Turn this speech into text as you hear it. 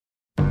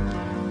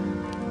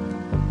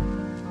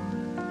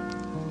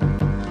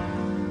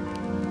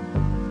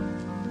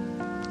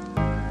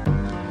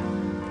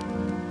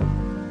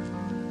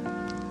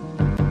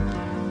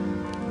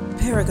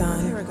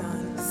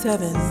Paragon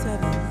 7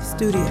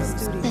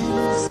 Studios.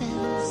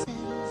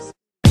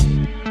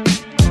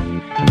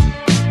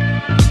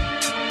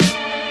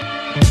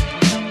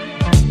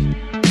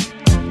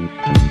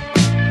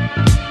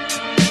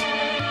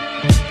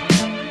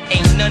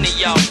 Ain't none of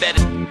y'all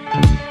better.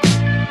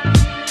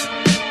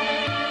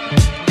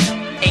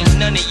 Ain't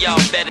none of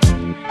y'all better.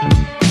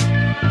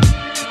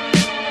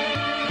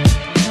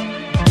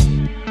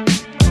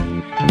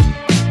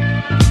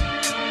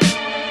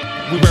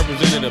 We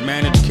represented a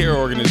managed care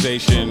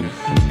organization,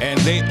 and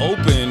they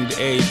opened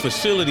a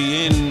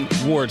facility in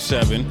Ward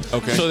 7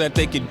 so that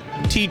they could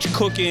teach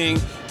cooking,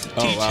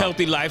 teach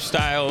healthy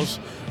lifestyles,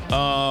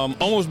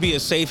 almost be a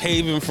safe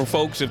haven for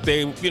folks if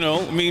they,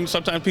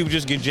 sometimes people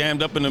just get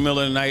jammed up in the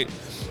middle of the night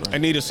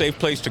and need a safe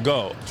place to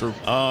go. True.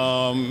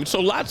 So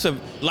lots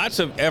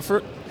of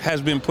effort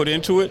has been put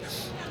into it.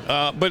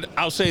 But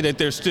I'll say that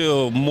there's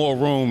still more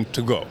room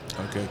to go.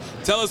 Okay.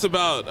 Tell us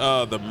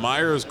about the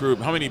Meyers Group.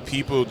 How many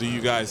people do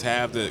you guys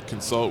have that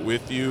consult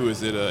with you?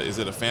 Is it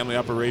a family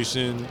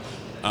operation?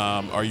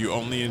 Are you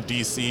only in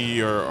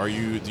D.C. or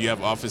do you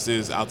have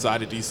offices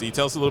outside of D.C.?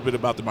 Tell us a little bit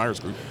about the Meyers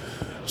Group.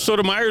 So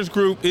the Meyers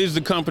Group is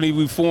the company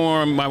we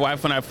formed, my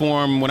wife and I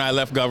formed when I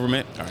left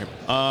government.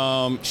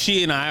 All right.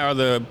 She and I are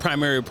the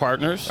primary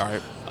partners. All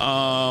right.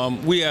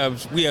 We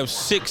have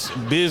 6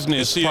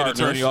 business Is she partners.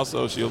 an attorney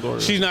also? Is she a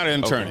lawyer? She's not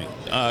an attorney.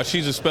 Okay.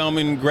 She's a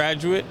Spelman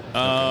graduate,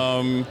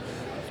 and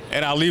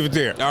I'll leave it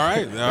there. All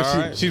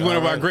right. She's one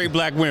of our great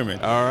black women.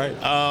 All right.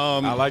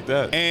 I like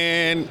that.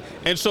 And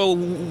so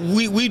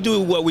we do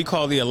what we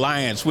call the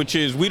alliance, which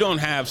is we don't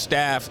have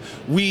staff.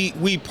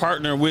 We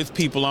partner with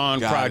people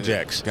on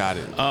projects. Got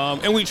it.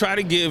 And we try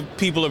to give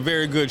people a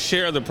very good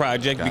share of the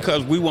project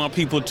because we want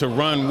people to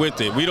run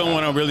with it. We don't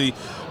want to really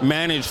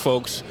manage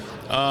folks.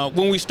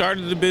 When we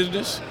started the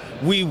business,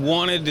 we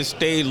wanted to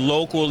stay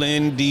local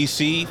in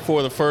D.C.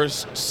 for the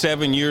first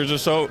 7 years or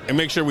so and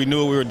make sure we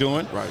knew what we were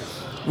doing. Right.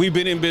 We've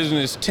been in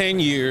business 10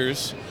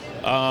 years,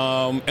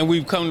 and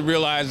we've come to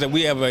realize that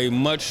we have a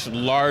much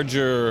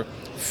larger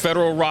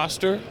federal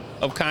roster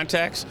of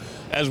contacts,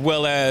 as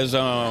well as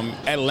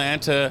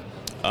Atlanta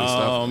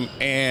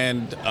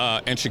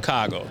and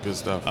Chicago. Good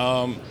stuff.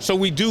 So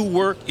we do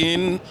work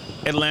in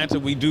Atlanta.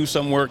 We do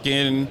some work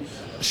in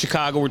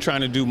Chicago. We're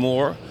trying to do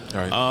more.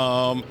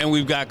 Right. And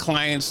we've got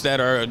clients that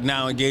are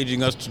now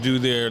engaging us to do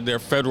their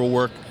federal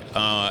work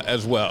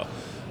as well.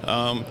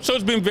 So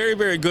it's been very,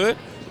 very good.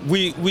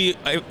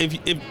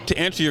 If to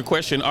answer your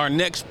question, our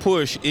next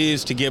push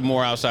is to get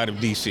more outside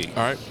of D.C.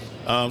 All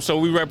right. So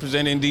we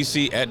represent in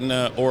D.C.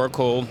 Aetna,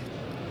 Oracle,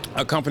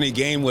 a company,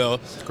 Gainwell,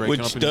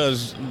 which company.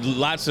 does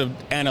lots of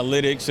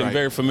analytics and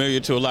very familiar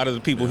to a lot of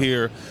the people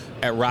here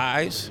at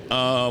RISE.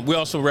 We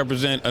also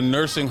represent a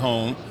nursing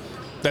home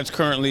that's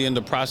currently in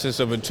the process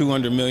of a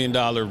 $200 million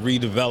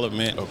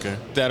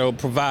redevelopment that'll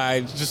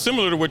provide, just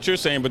similar to what you're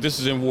saying, but this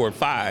is in Ward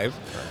 5,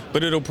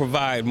 but it'll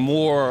provide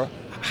more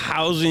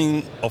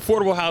housing,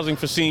 affordable housing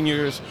for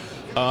seniors,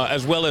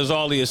 as well as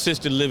all the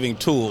assisted living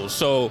tools.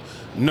 So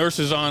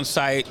nurses on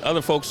site,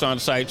 other folks on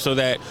site, so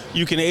that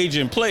you can age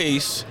in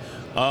place,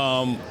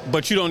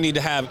 but you don't need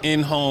to have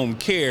in-home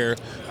care.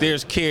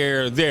 There's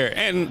care there.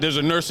 And there's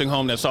a nursing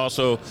home that's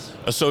also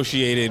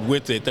associated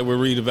with it that we're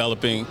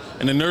redeveloping.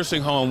 And the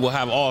nursing home will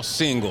have all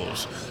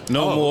singles.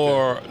 No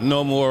more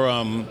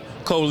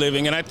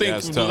co-living. And I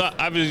think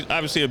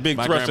obviously a big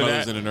thrust of that. My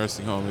grandmother's in a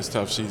nursing home. It's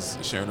tough. She's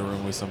sharing a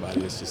room with somebody.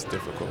 It's just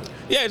difficult.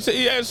 Yeah,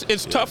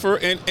 it's tougher.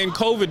 And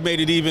COVID made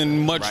it even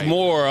much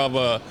more of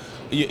a,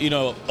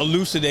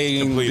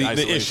 elucidating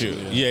the issue.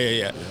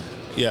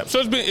 Yeah. So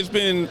it's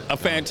been a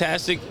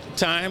fantastic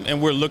time,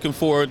 and we're looking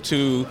forward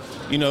to,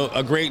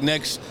 a great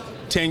next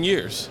 10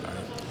 years.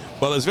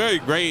 Well, it's very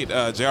great,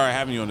 JR,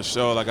 having you on the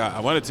show. Like I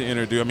wanted to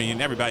introduce,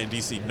 everybody in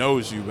D.C.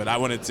 knows you, but I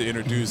wanted to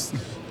introduce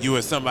you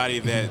as somebody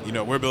that,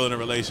 we're building a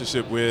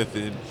relationship with,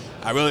 and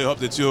I really hope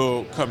that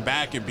you'll come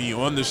back and be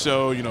on the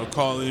show,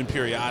 call in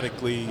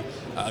periodically,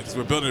 because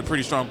we're building a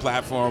pretty strong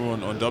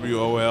platform on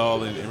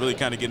WOL and really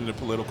kind of getting the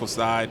political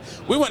side.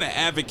 We want to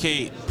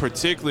advocate,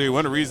 particularly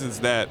one of the reasons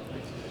that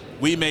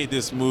we made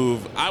this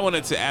move. I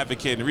wanted to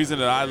advocate, and the reason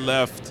that I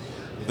left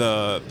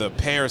the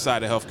payer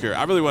side of healthcare,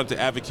 I really wanted to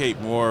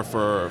advocate more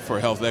for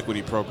health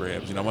equity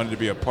programs. I wanted to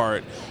be a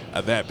part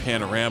of that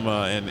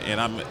panorama,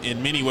 and I'm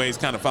in many ways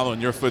kind of following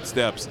your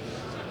footsteps.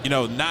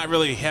 Not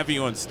really heavy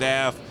on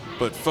staff,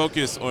 but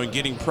focus on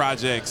getting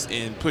projects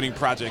and putting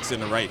projects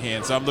in the right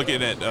hands. So I'm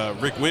looking at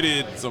Rick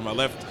Whitted, so my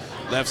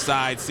left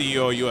side,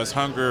 CEO of U.S.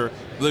 Hunger,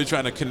 really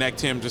trying to connect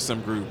him to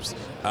some groups.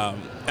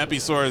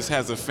 Episource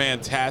has a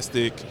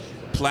fantastic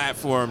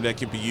platform that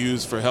can be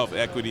used for health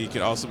equity. It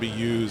can also be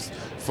used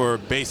for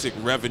basic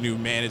revenue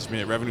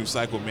management, revenue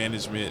cycle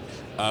management,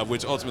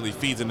 which ultimately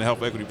feeds into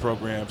health equity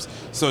programs.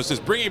 So it's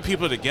just bringing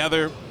people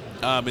together.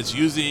 It's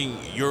using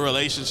your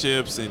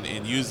relationships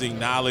and using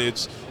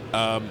knowledge.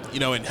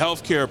 In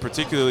healthcare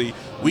particularly,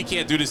 we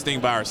can't do this thing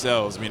by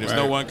ourselves. There's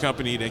no one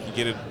company that can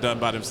get it done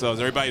by themselves.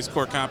 Everybody's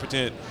core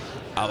competent.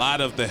 A lot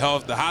of the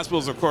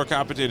hospitals are core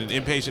competent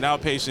in inpatient,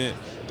 outpatient.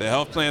 The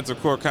health plans are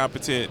core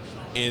competent.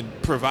 in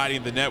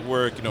providing the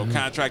network,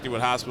 contracting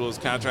with hospitals,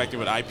 contracting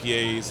with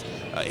IPAs,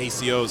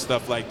 ACOs,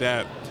 stuff like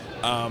that.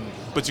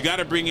 But you got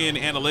to bring in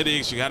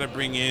analytics, you got to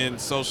bring in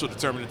social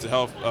determinants of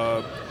health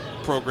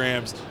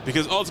programs,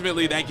 because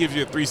ultimately that gives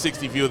you a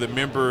 360 view of the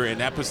member,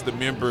 and that puts the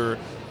member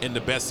in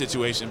the best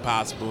situation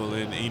possible.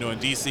 And in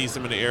DC,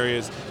 some of the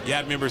areas, you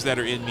have members that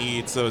are in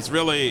need. So it's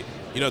really,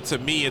 to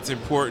me, it's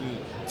important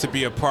to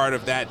be a part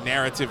of that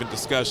narrative and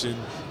discussion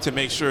to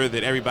make sure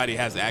that everybody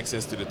has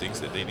access to the things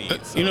that they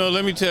need. So.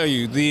 Let me tell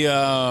you,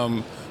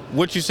 the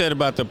what you said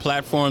about the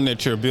platform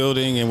that you're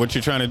building and what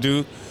you're trying to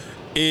do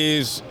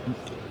is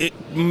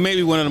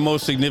maybe one of the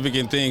most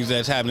significant things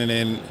that's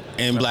happening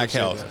in Black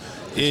health.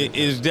 It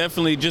is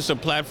definitely just a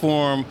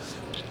platform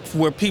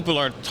where people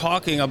are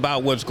talking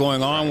about what's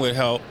going on with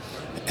health,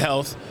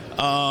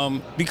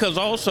 because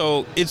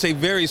also it's a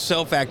very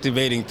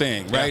self-activating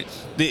thing, right? Yeah.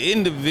 The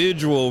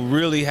individual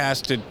really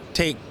has to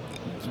take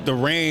the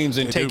reins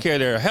and take care of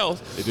their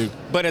health. They do.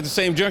 But at the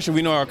same juncture,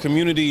 we know our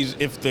communities,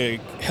 if the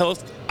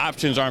health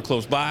options aren't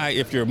close by,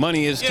 if your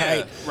money is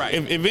tight, right.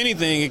 if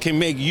anything, it can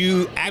make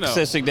you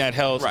accessing that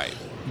health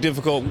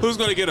difficult. Who's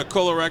going to get a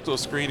colorectal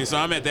screening? So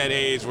I'm at that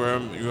age where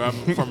I'm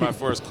for my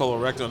first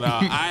colorectal now.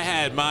 I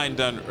had mine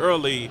done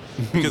early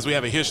because we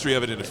have a history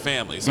of it in the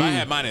family. So I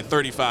had mine at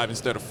 35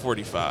 instead of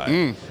 45.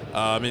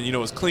 And it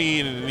was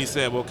clean, and he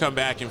said, well, come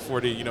back in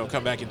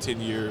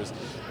 10 years.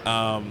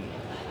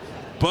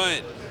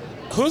 But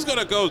who's going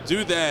to go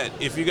do that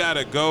if you got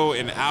to go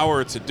an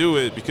hour to do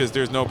it because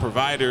there's no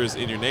providers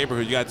in your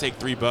neighborhood? You got to take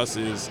 3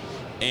 buses.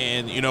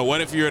 And,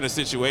 what if you're in a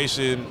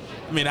situation,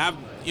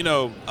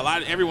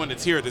 everyone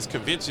that's here at this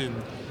convention,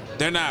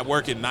 they're not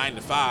working 9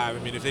 to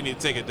 5. If they need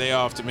to take a day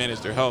off to manage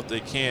their health, they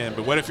can.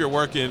 But what if you're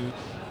working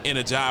in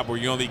a job where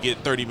you only get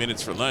 30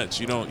 minutes for lunch?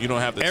 You don't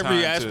have the time.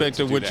 Every aspect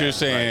to of what you're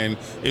saying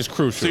is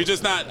crucial. So you're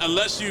just not,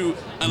 unless you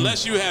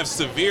have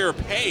severe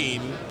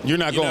pain, you're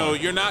not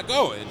going. You're not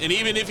going. And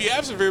even if you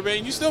have severe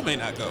pain, you still may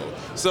not go.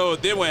 So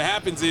then what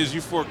happens is you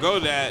forego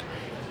that,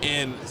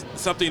 and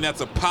something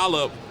that's a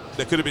polyp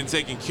that could have been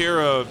taken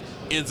care of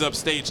ends up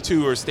stage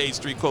 2 or stage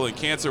 3 colon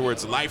cancer, where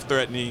it's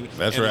life-threatening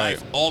and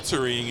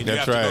life-altering, and you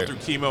have to go through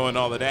chemo and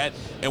all of that.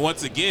 And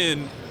once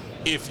again,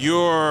 if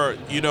you're,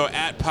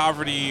 at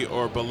poverty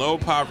or below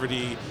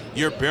poverty,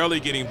 you're barely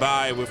getting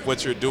by with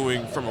what you're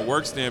doing from a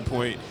work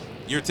standpoint.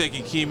 You're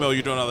taking chemo,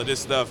 you're doing all of this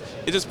stuff.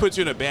 It just puts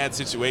you in a bad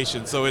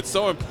situation. So it's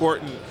so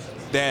important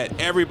that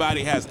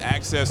everybody has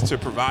access to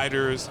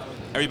providers,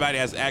 everybody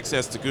has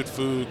access to good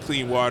food,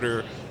 clean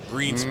water,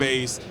 green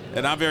space,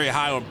 and I'm very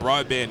high on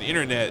broadband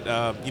internet.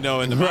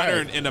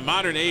 In the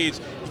modern age,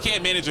 you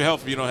can't manage your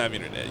health if you don't have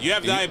internet. You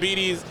have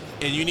diabetes,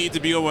 and you need to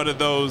be on one of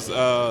those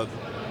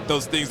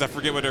things, I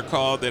forget what they're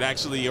called, that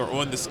actually are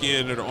on the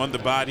skin or on the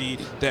body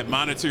that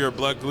monitor your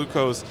blood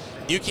glucose.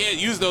 You can't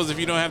use those if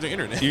you don't have the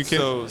internet. You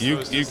can.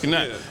 You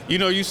cannot.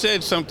 Yeah. You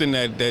said something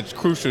that's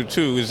crucial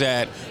too, is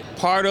that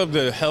part of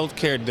the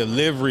healthcare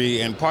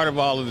delivery and part of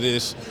all of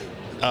this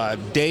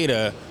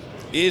data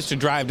is to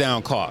drive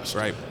down costs.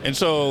 Right. And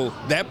so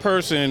that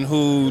person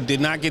who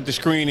did not get the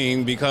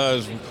screening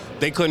because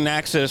they couldn't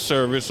access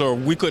service, or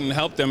we couldn't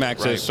help them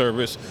access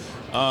service,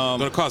 it's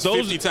going to cost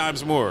 50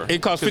 times more.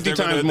 It costs 50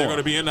 times more. They're going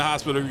to be in the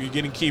hospital, you're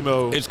getting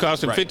chemo. It's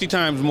costing 50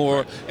 times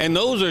more. And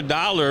those are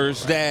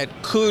dollars that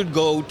could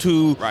go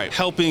to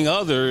helping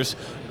others.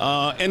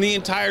 And the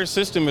entire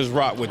system is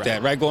wrought with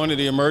that, right? Going to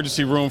the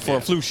emergency room for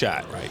a flu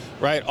shot,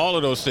 right? All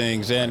of those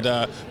things. And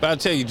but I'll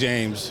tell you,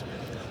 James,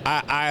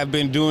 I have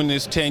been doing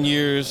this 10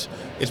 years.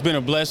 It's been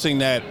a blessing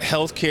that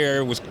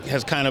healthcare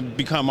has kind of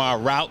become our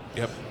route.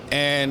 Yep.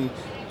 And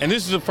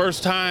this is the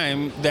first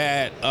time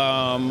that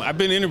I've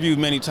been interviewed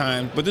many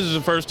times, but this is the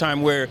first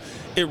time where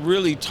it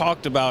really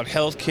talked about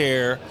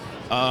healthcare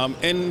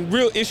and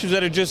real issues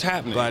that are just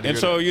happening. And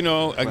so,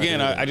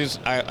 again,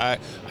 I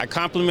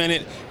compliment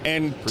it,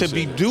 and to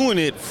be doing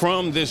it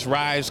from this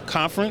RISE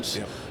conference.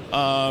 Yep.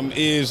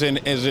 Is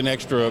an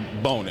extra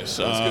bonus.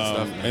 That's good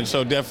stuff, man. And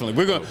so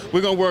definitely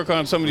we're gonna work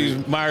on some of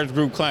these Meyers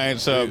Group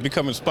clients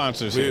becoming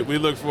sponsors. We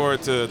look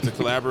forward to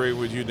collaborate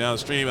with you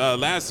downstream.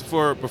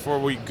 Before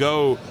we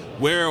go,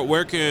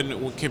 where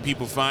can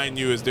people find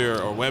you? Is there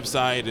a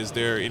website? Is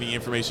there any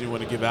information you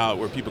want to give out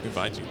where people can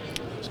find you?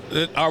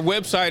 Our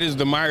website is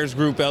the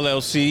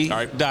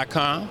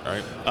MyersGroupLLC.com. All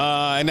right.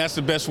 And that's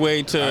the best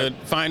way to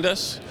find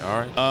us. All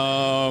right.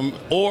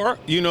 Or,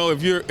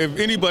 if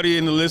anybody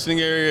in the listening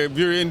area, if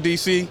you're in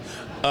DC,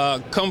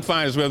 come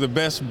find us. We have the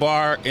best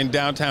bar in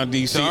downtown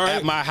DC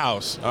at my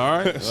house. All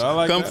right. Well, I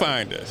like come that.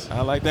 find us.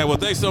 I like that. Well,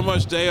 thanks so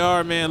much,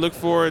 JR, man. Look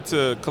forward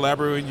to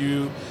collaborating with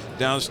you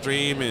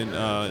downstream,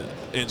 and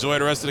enjoy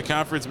the rest of the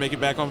conference. Make it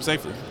back home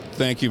safely.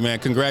 Thank you, man.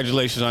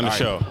 Congratulations on the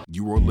show.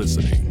 You are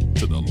listening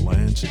to the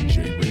Lance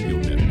J Radio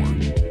Network.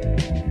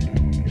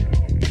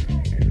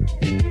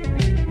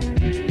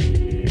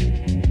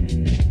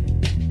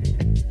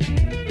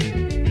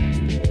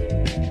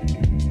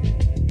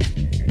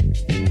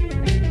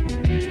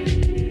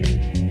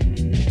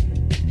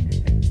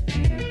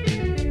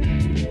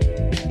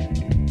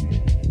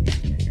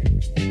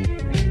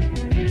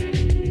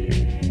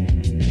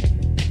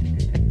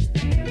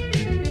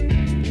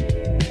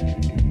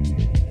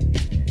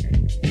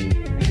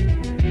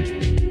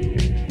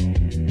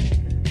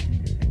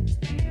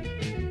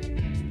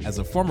 As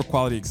a former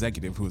quality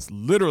executive who has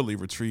literally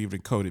retrieved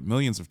and coded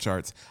millions of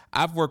charts,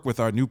 I've worked with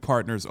our new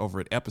partners over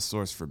at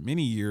Episource for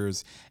many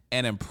years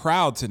and am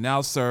proud to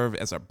now serve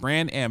as a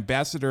brand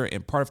ambassador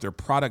and part of their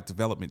product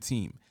development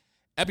team.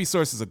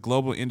 Episource is a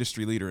global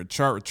industry leader in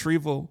chart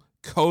retrieval,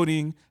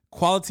 coding,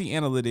 quality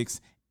analytics,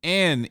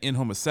 and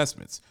in-home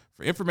assessments.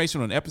 For information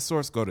on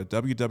Episource, go to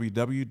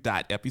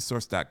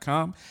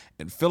www.episource.com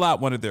and fill out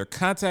one of their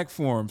contact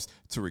forms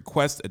to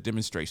request a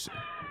demonstration.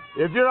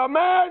 If you're a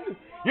man,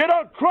 you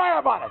don't cry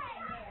about it.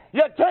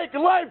 You take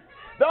life,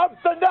 the ups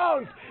and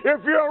downs.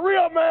 If you're a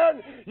real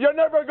man, you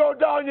never go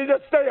down, you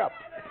just stay up.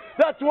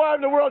 That's why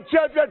I'm the world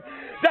champion.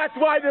 That's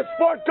why this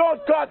sport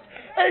coat costs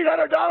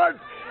 $800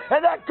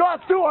 and that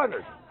costs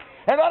 $200.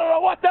 And I don't know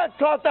what that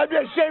costs, I'd be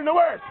ashamed to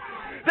wear it.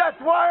 That's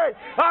why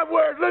I'm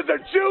wearing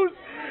lizard shoes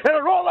and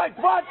a Rolex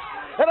watch,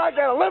 and I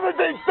got a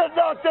limousine sitting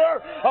out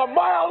there a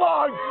mile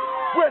long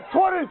with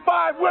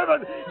 25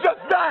 women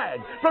just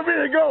dying for me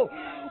to go,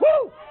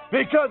 woo,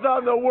 because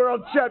I'm the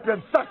world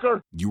champion,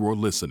 sucker. You are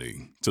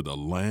listening to the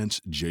Lance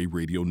J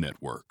Radio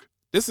Network.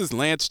 This is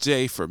Lance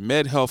J for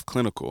MedHealth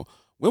Clinical.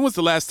 When was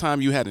the last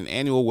time you had an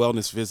annual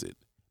wellness visit?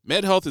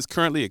 MedHealth is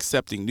currently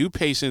accepting new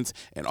patients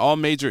and all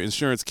major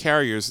insurance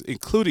carriers,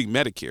 including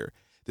Medicare.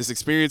 This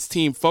experienced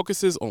team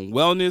focuses on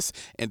wellness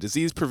and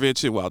disease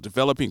prevention while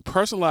developing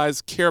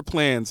personalized care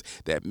plans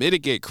that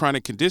mitigate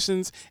chronic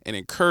conditions and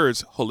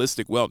encourage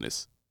holistic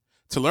wellness.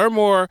 To learn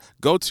more,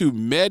 go to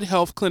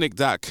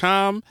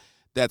medhealthclinic.com.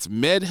 That's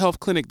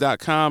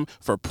medhealthclinic.com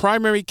for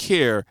primary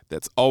care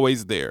that's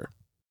always there.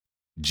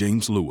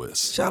 James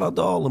Lewis. Shout out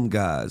to all them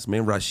guys,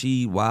 man.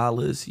 Rasheed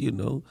Wallace,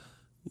 Katino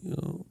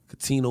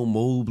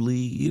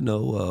Mobley,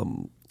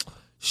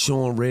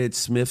 Sean Red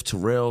Smith,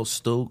 Terrell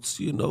Stokes,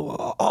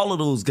 all of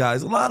those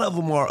guys. A lot of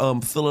them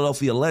are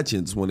Philadelphia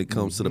legends when it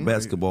comes to the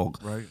basketball.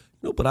 Right.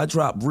 But I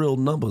drop real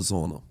numbers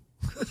on them.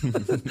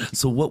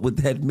 So what would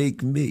that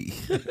make me?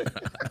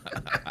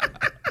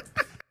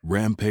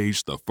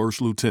 Rampage, the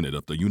first lieutenant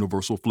of the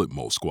Universal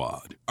Flipmo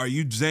Squad. Are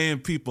you jaying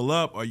people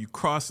up? Are you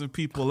crossing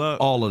people up?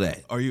 All of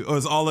that. Or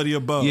is all of the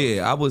above?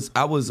 Yeah, I was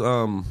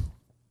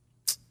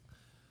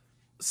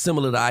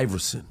similar to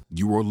Iverson.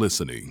 You are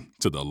listening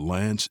to the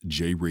Lance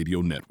J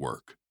Radio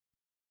Network.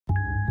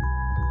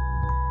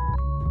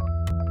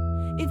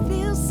 It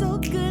feels so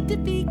good to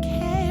be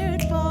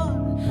cared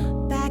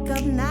for. Back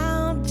up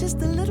now, just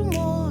a little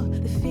more.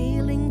 The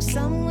feeling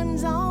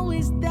someone's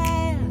always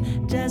there,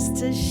 just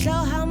to show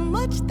how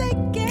much they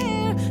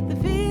care. The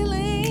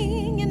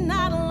feeling you're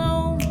not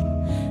alone.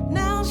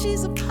 Now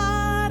she's a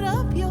part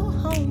of your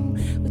home,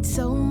 with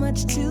so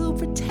much to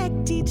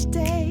protect each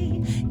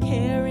day.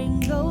 Caring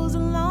goes a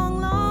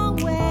long, long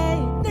way.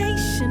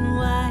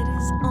 Nationwide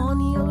is on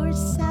your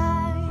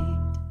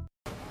side.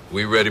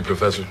 We ready,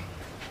 Professor?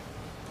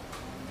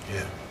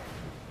 Yeah.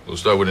 We'll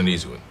start with an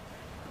easy one.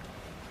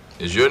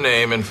 Is your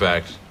name, in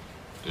fact,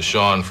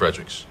 Deshaun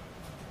Fredericks?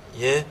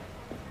 Yeah?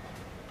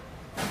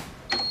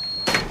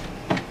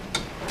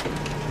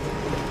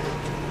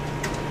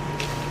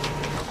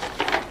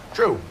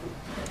 True.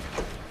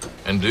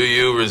 And do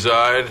you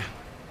reside,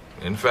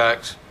 in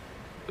fact,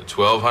 the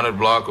 1200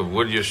 block of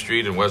Whittier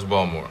Street in West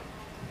Baltimore?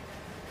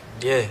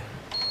 Yeah.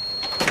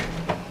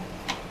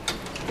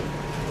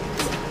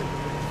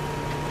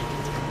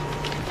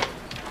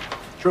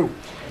 True.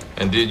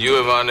 And did you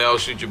and Monell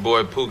shoot your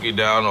boy Pookie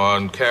down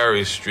on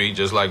Carey Street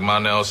just like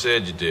Monell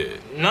said you did?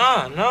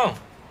 Nah, no.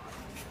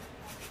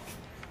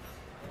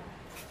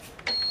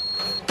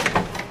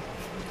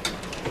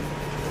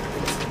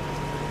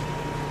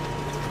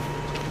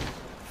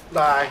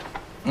 Bye.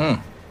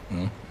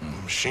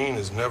 Machine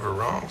is never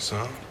wrong,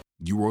 son.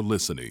 You are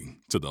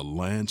listening to the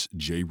Lance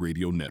J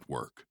Radio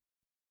Network.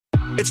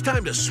 It's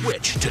time to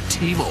switch to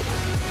T-Mobile.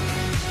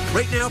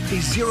 Right now, pay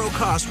zero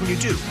cost when you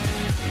do.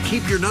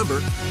 Keep your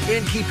number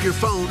and keep your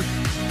phone.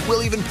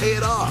 We'll even pay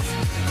it off.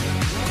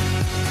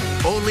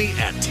 Only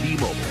at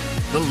T-Mobile,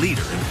 the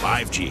leader in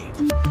 5G.